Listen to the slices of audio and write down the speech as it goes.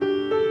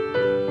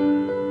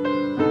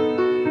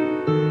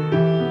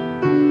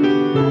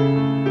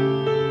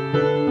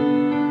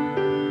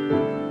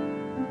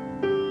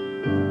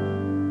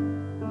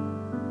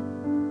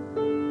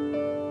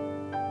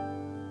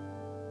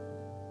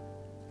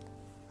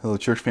Hello,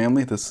 church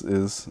family. This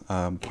is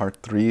part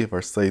 3 of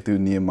our study through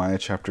Nehemiah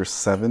chapter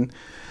 7.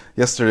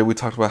 Yesterday, we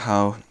talked about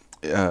how,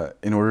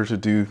 in order to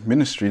do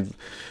ministry,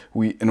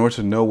 in order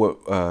to know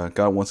what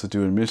God wants to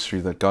do in ministry,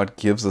 that God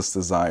gives us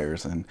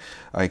desires. And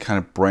I kind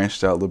of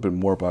branched out a little bit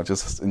more about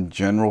just in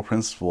general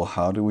principle,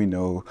 how do we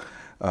know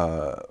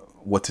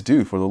what to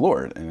do for the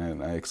Lord?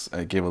 And I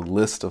gave a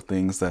list of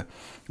things that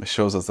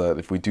shows us that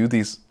if we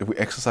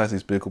exercise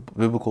these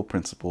biblical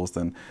principles,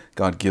 then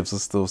God gives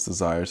us those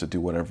desires to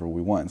do whatever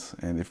we want.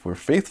 And if we're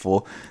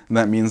faithful, then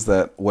that means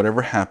that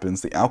whatever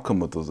happens, the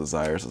outcome of those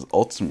desires is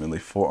ultimately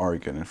for our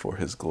good and for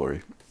His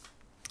glory.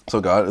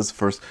 So God is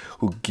first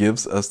who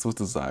gives us those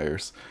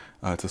desires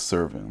to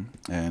serve Him.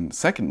 And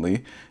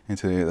secondly, and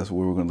today that's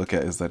what we're going to look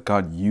at, is that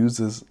God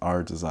uses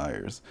our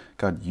desires.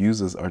 God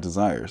uses our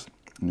desires.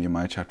 In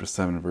Nehemiah chapter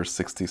 7, verse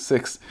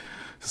 66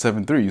 to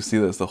 7:3, you see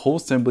that the whole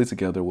assembly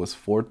together was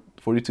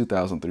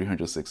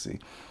 42,360.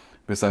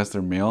 Besides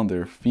their male and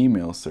their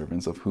female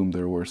servants, of whom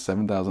there were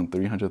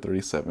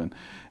 7,337,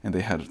 and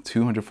they had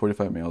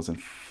 245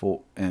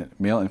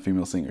 male and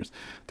female singers.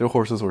 Their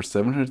horses were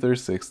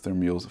 736, their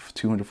mules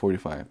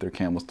 245, their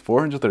camels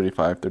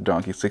 435, their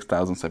donkeys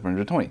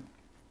 6,720.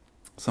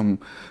 Some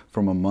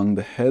from among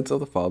the heads of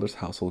the father's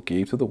household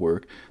gave to the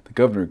work. The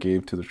governor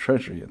gave to the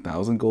treasury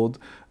 1,000 gold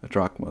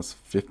drachmas,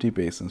 50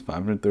 basins,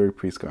 530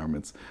 priest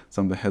garments.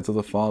 Some of the heads of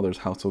the father's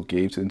household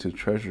gave into the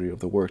treasury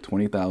of the work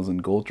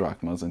 20,000 gold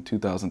drachmas and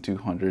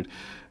 2,200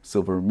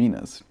 silver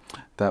minas.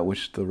 That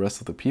which the rest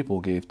of the people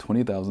gave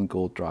 20,000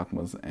 gold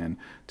drachmas and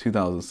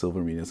 2,000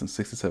 silver minas and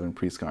 67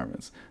 priest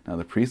garments. Now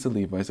the priests, the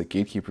Levites, the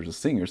gatekeepers, the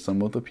singers,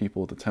 some of the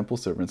people, the temple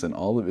servants, and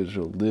all of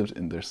Israel lived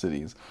in their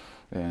cities.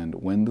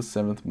 And when the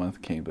 7th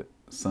month came, the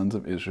sons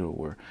of Israel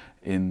were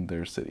in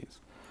their cities.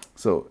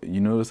 So you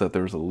notice that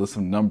there was a list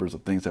of numbers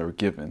of things that were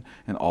given,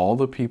 and all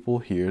the people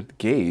here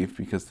gave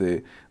because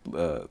they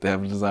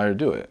have a desire to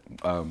do it.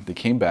 They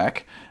came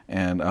back,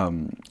 and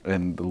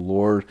the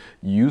Lord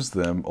used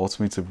them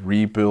ultimately to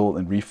rebuild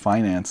and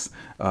refinance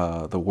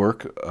the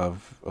work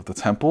of the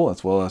temple,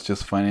 as well as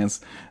just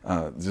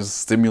just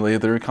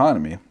stimulate their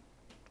economy.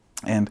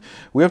 And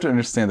we have to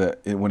understand that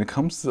when it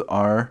comes to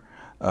our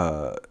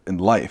in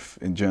life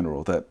in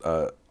general,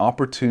 that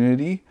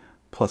opportunity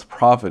plus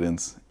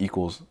providence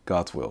equals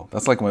God's will.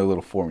 That's like my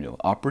little formula.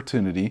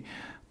 Opportunity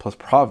plus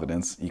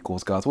providence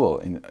equals God's will.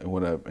 And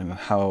what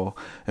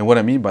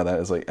I mean by that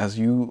is, like, as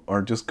you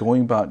are just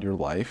going about your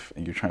life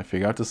and you're trying to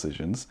figure out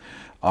decisions,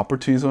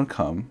 opportunities will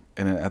come,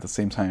 and then at the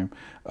same time,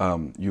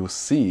 you'll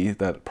see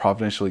that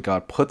providentially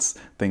God puts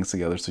things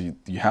together so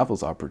you have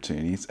those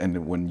opportunities,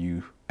 and when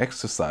you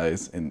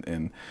exercise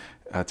and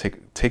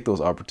take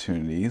those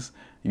opportunities,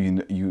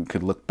 you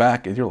could look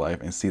back at your life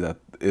and see that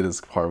it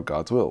is part of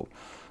God's will.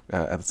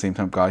 At the same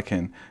time, God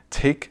can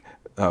take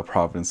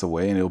providence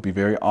away, and it will be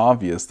very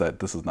obvious that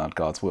this is not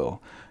God's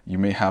will. You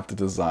may have the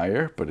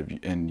desire,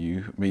 and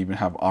you may even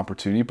have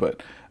opportunity,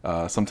 but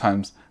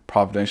sometimes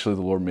providentially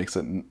the Lord makes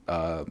it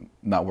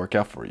not work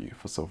out for you.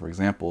 So, for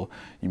example,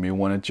 you may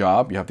want a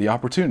job, you have the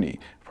opportunity.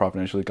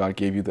 Providentially, God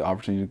gave you the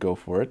opportunity to go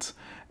for it,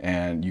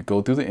 and you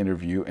go through the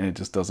interview, and it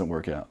just doesn't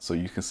work out. So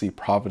you can see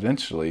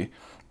providentially,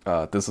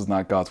 this is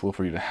not God's will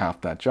for you to have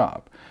that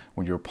job.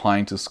 When you're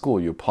applying to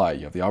school, you apply.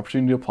 You have the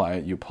opportunity to apply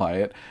it. You apply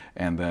it,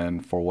 and then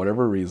for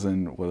whatever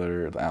reason,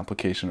 whether the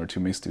application or too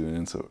many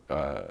students,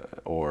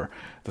 or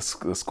the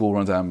school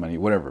runs out of money,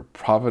 whatever,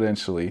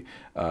 providentially,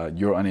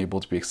 you're unable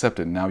to be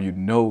accepted. Now you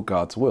know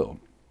God's will.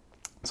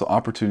 So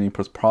opportunity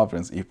plus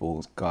providence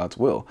equals God's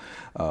will.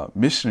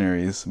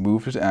 Missionaries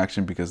move into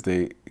action because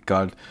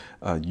God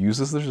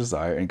uses their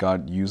desire, and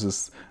God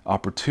uses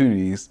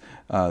opportunities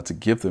to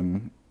give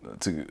them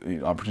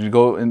opportunity to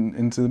go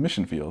into the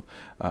mission field.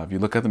 If you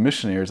look at the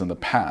missionaries in the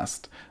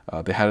past,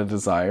 they had a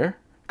desire.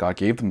 God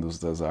gave them those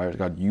desires.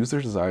 God used their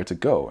desire to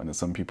go. And then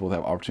some people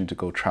have opportunity to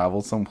go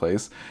travel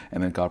someplace,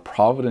 and then God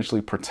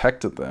providentially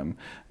protected them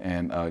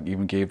and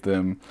even gave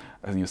them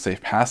safe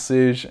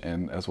passage,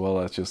 and as well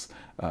as just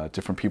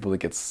different people that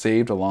get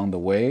saved along the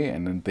way,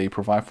 and then they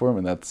provide for them,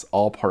 and that's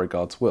all part of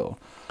God's will.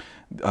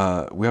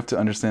 We have to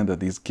understand that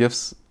these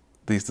gifts,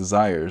 these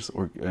desires,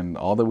 and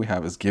all that we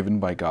have is given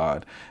by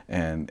God,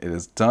 and it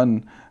is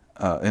done,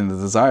 and the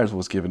desires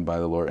was given by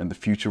the Lord, and the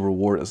future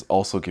reward is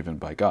also given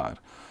by God.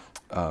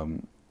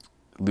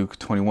 Luke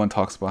 21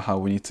 talks about how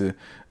we need to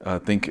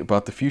think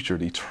about the future,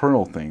 the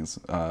eternal things,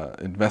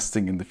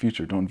 investing in the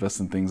future. Don't invest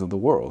in things of the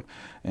world.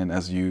 And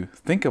as you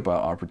think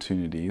about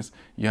opportunities,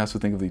 you have to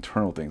think of the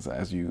eternal things.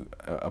 As you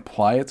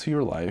apply it to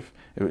your life,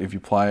 if you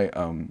apply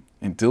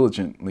and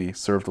diligently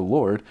serve the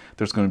Lord,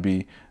 there's going to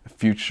be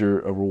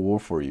a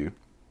reward for you.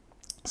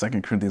 2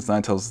 Corinthians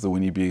 9 tells us that we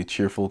need to be a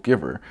cheerful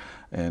giver.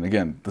 And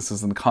again, this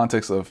is in the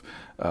context of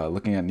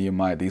looking at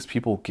Nehemiah. These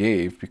people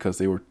gave because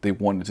they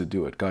wanted to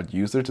do it. God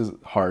used their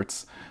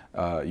hearts,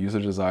 used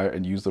their desire,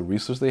 and used the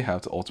resources they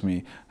have to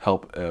ultimately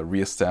help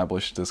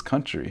reestablish this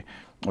country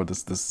or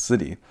this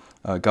city.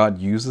 God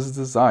uses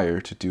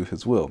desire to do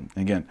His will.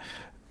 Again,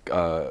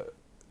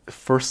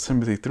 First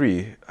Timothy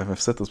 3, I've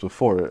said this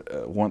before,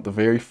 the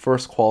very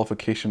first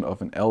qualification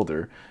of an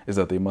elder is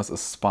that they must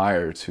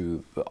aspire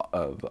to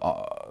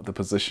the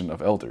position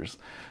of elders.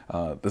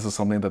 This is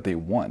something that they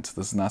want.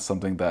 This is not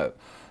something that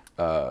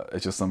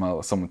it's just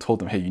somehow someone told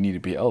them, hey, you need to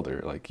be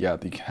elder. Like, yeah,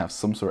 you can have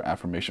some sort of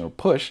affirmation or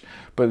push,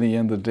 but at the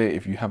end of the day,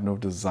 if you have no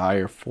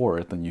desire for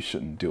it, then you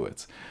shouldn't do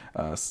it.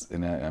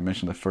 And I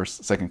mentioned the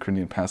Second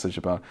Corinthian passage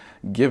about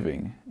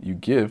giving. You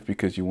give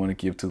because you want to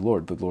give to the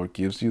Lord. The Lord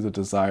gives you the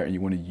desire, and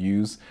you want to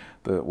use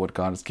what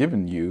God has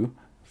given you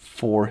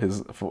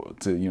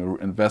to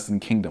invest in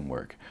kingdom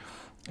work.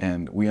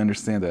 And we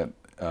understand that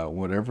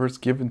whatever is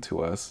given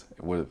to us,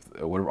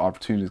 whatever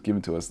opportunity is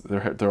given to us,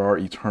 there are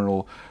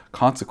eternal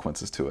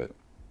consequences to it.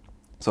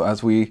 So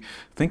as we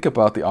think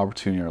about the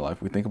opportunity in our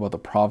life, we think about the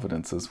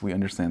providences, we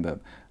understand that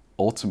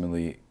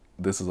ultimately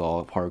this is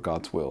all part of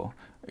God's will.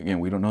 Again,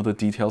 we don't know the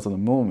details of the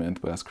moment,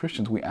 but as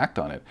Christians, we act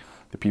on it.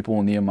 The people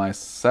in Nehemiah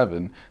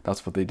 7,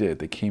 that's what they did.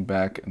 They came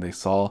back and they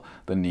saw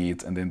the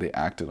needs, and then they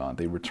acted on it.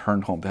 They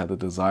returned home. They had the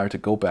desire to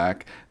go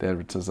back. They had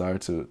a desire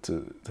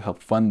to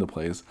help fund the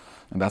place.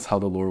 And that's how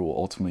the Lord will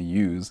ultimately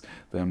use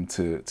them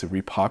to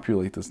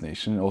repopulate this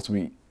nation. And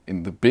ultimately,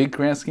 in the big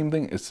grand scheme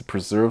thing, is to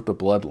preserve the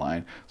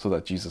bloodline so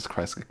that Jesus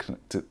Christ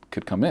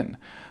could come in.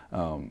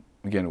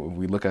 Again, when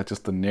we look at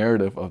just the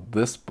narrative of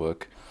this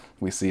book,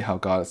 we see how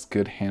God's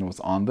good hand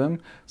was on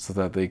them so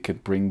that they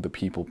could bring the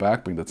people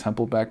back, bring the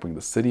temple back, bring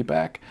the city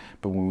back.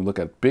 But when we look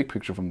at big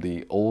picture from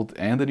the Old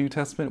and the New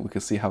Testament, we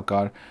can see how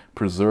God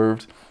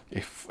preserved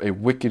a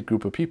wicked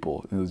group of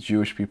people. The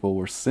Jewish people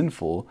were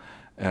sinful.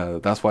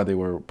 That's why they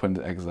were put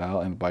into exile.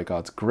 And by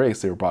God's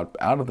grace, they were brought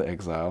out of the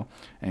exile.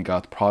 And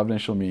God's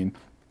providential mean,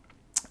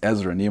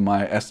 Ezra,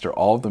 Nehemiah, Esther,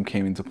 all of them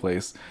came into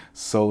place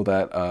so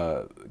that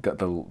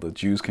the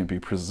Jews can be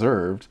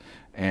preserved,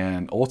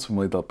 and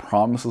ultimately the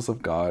promises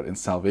of God in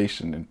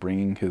salvation and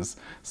bringing his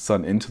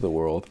son into the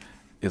world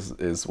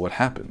is what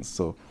happens.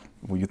 So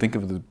when you think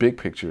of the big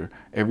picture,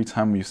 every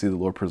time you see the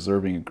Lord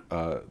preserving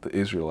the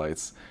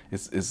Israelites,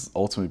 is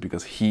ultimately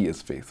because he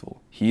is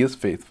faithful. He is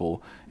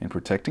faithful in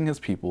protecting his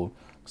people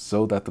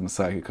so that the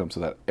Messiah can come,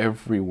 so that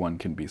everyone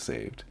can be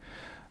saved.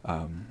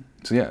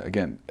 So yeah,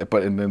 again,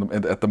 but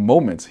at the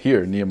moment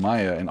here,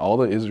 Nehemiah and all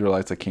the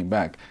Israelites that came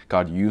back,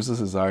 God used his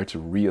desire to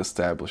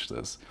reestablish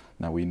this.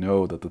 Now we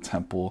know that the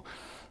temple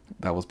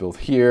that was built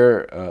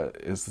here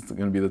is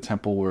going to be the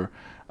temple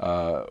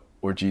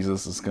where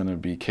Jesus is going to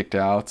be kicked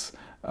out,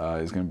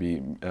 is going to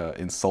be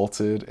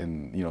insulted,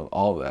 and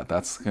all of that.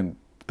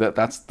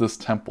 That's this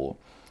temple.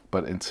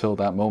 But until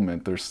that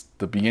moment, there's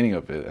the beginning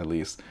of it. At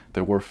least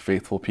there were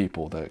faithful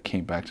people that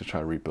came back to try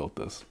to rebuild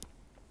this.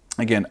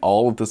 Again,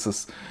 all of this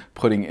is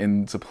putting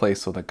into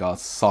place so that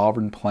God's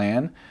sovereign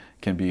plan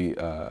can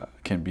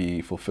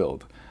be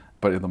fulfilled.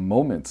 But in the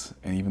moment,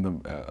 and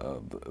even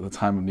the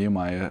time of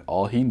Nehemiah,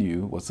 all he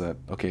knew was that,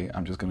 okay,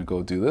 I'm just going to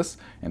go do this.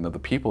 And the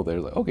people there,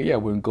 like, okay, yeah,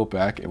 we're going to go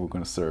back and we're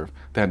going to serve.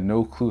 They had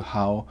no clue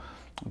how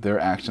their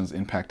actions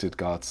impacted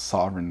God's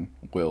sovereign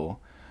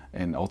will,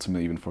 and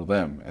ultimately even for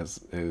them,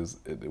 as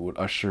it would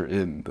usher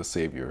in the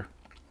Savior.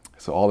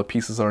 So all the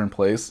pieces are in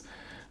place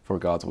for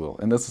God's will.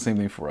 And that's the same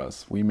thing for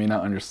us. We may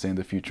not understand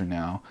the future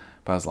now,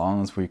 but as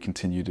long as we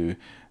continue to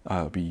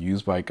be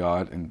used by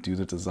God and do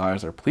the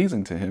desires that are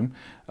pleasing to him,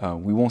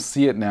 we won't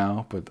see it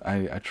now, but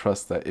I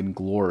trust that in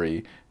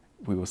glory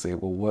we will say,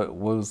 well, what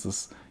was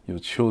this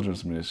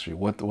children's ministry?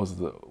 What was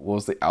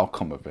the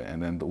outcome of it?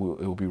 And then it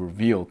will be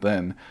revealed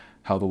then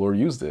how the Lord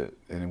used it,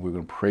 and we're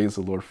going to praise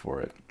the Lord for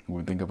it. When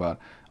we think about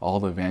all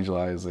the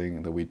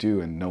evangelizing that we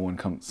do and no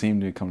one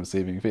seemed to come to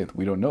saving faith,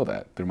 we don't know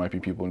that. There might be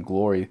people in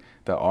glory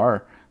that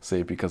are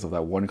saved because of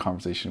that one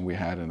conversation we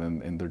had, and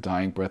then in their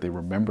dying breath, they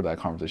remember that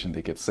conversation,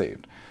 they get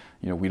saved.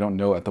 We don't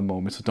know at the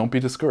moment, so don't be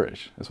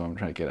discouraged. That's what I'm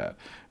trying to get at.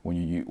 When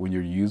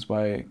you're used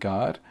by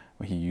God,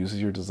 when he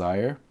uses your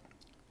desire,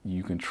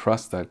 you can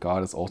trust that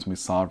God is ultimately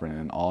sovereign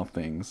in all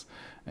things,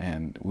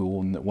 and we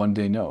will one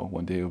day know.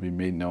 One day it will be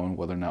made known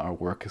whether or not our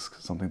work is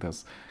something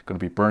that's going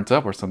to be burnt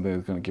up or something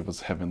that's going to give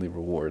us heavenly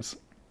rewards.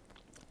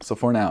 So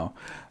for now,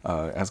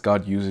 as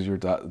God uses your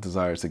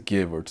desires to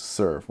give or to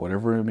serve,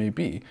 whatever it may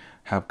be,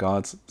 have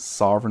God's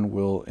sovereign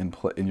will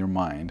in your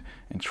mind,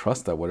 and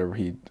trust that whatever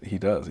he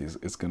does,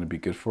 it's going to be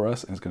good for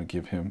us and it's going to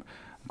give him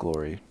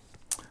glory.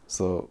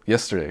 So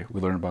yesterday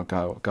we learned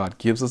about God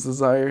gives us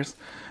desires,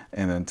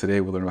 and then today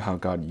we learned about how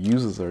God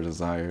uses our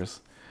desires,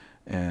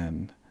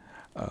 and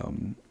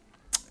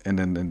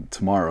then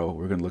tomorrow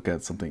we're going to look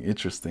at something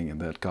interesting, in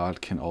that God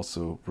can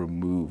also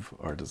remove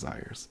our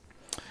desires.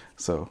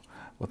 So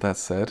with that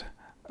said,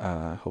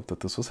 I hope that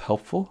this was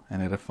helpful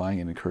and edifying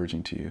and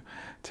encouraging to you.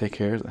 Take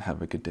care and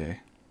have a good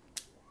day.